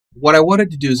what I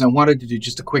wanted to do is I wanted to do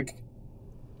just a quick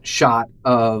shot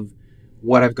of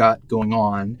what I've got going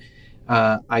on.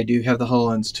 I do have the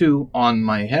HoloLens 2 on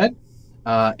my head,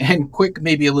 and quick,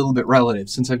 maybe a little bit relative.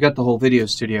 Since I've got the whole video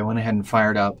studio, I went ahead and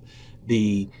fired up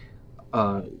the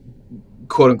uh,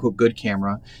 quote unquote good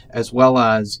camera, as well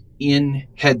as in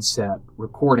headset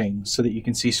recording so that you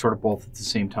can see sort of both at the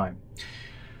same time.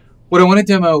 What I want to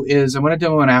demo is I want to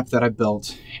demo an app that I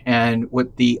built, and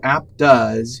what the app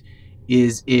does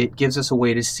is it gives us a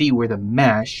way to see where the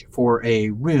mesh for a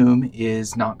room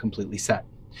is not completely set.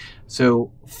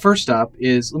 So first up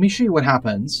is, let me show you what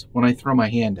happens when I throw my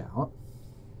hand out.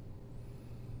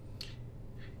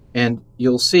 And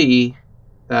you'll see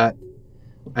that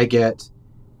I get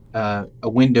a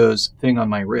Windows thing on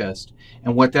my wrist.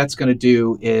 And what that's going to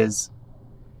do is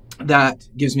that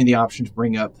gives me the option to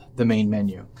bring up the main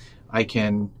menu. I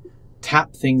can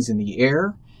tap things in the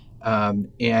air,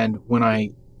 and when I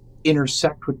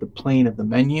intersect with the plane of the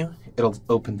menu, it'll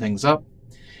open things up.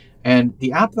 And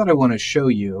the app that I want to show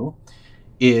you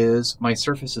is my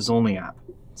Surfaces Only app.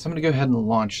 So I'm going to go ahead and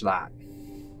launch that.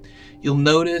 You'll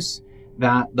notice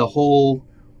that the whole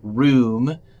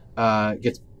room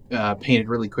gets painted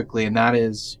really quickly, and that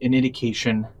is an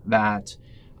indication that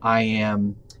I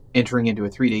am entering into a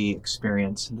 3D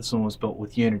experience. And this one was built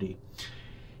with Unity.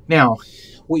 Now,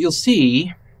 what you'll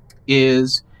see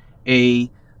is a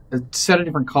set of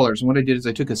different colors. And what I did is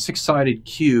I took a 6-sided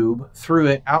cube, threw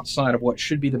it outside of what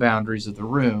should be the boundaries of the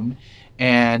room,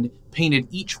 and painted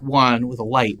each one with a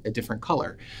light a different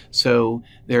color. So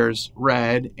there's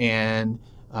red and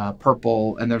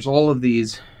purple, and there's all of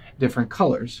these different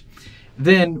colors.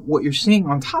 Then what you're seeing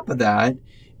on top of that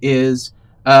is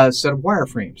a set of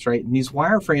wireframes, right? And these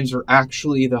wireframes are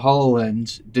actually the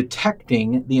HoloLens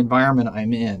detecting the environment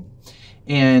I'm in.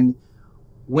 And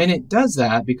when it does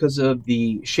that, because of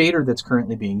the shader that's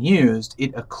currently being used,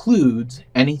 it occludes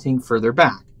anything further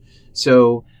back.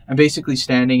 So I'm basically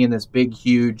standing in this big,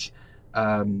 huge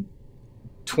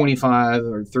 25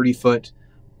 or 30 foot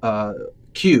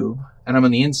cube, and I'm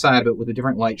on the inside of it with a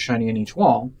different light shining on each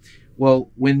wall. Well,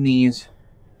 when these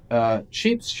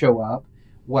shapes show up,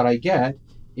 what I get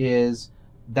is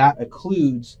that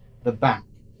occludes the back.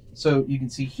 So you can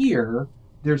see here,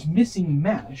 there's missing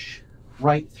mesh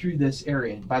right through this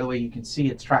area. And by the way, you can see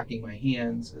it's tracking my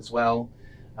hands as well.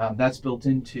 That's built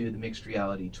into the mixed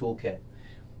reality toolkit.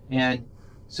 And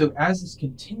so as this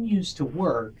continues to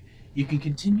work, you can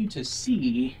continue to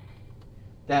see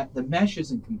that the mesh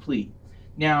isn't complete.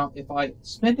 Now, if I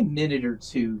spend a minute or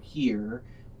two here,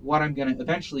 what I'm going to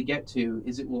eventually get to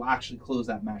is it will actually close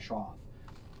that mesh off.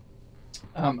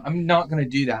 I'm not going to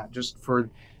do that just for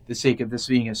the sake of this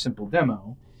being a simple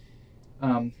demo.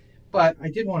 But I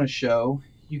did want to show,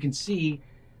 you can see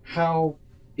how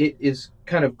it is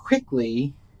kind of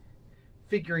quickly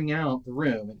figuring out the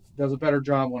room. It does a better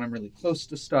job when I'm really close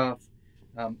to stuff.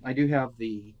 I do have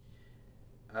the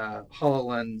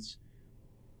HoloLens,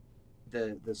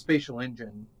 the spatial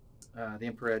engine, the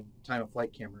infrared time of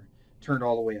flight camera, turned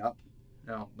all the way up.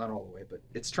 No, not all the way, but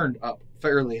it's turned up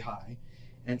fairly high.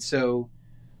 And so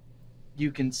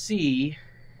you can see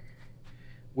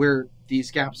where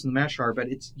these gaps in the mesh are, but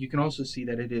you can also see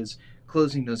that it is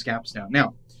closing those gaps down.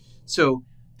 Now, so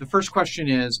the first question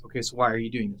is, okay, so why are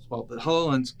you doing this? Well, the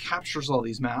HoloLens captures all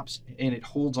these maps and it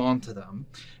holds on to them.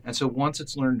 And so once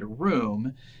it's learned a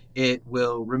room, it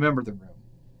will remember the room.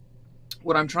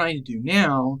 What I'm trying to do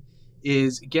now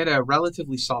is get a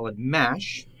relatively solid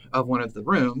mesh of one of the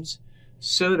rooms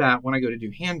so that when I go to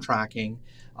do hand tracking,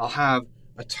 I'll have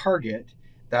a target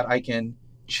that I can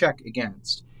check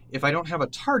against. If I don't have a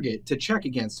target to check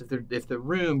against, if the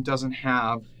room doesn't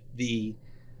have the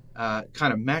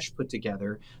kind of mesh put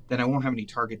together, then I won't have any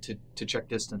target to check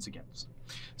distance against.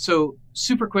 So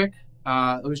super quick,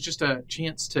 it was just a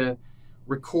chance to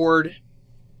record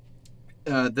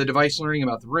the device learning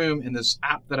about the room in this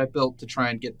app that I built to try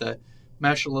and get the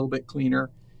mesh a little bit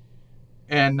cleaner.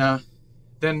 And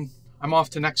then I'm off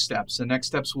to next steps. The next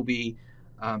steps will be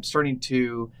starting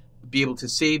to be able to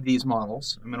save these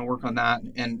models. I'm going to work on that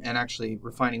and actually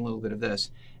refining a little bit of this.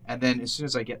 And then as soon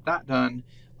as I get that done,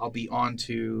 I'll be on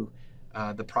to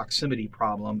the proximity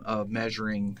problem of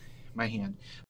measuring my hand.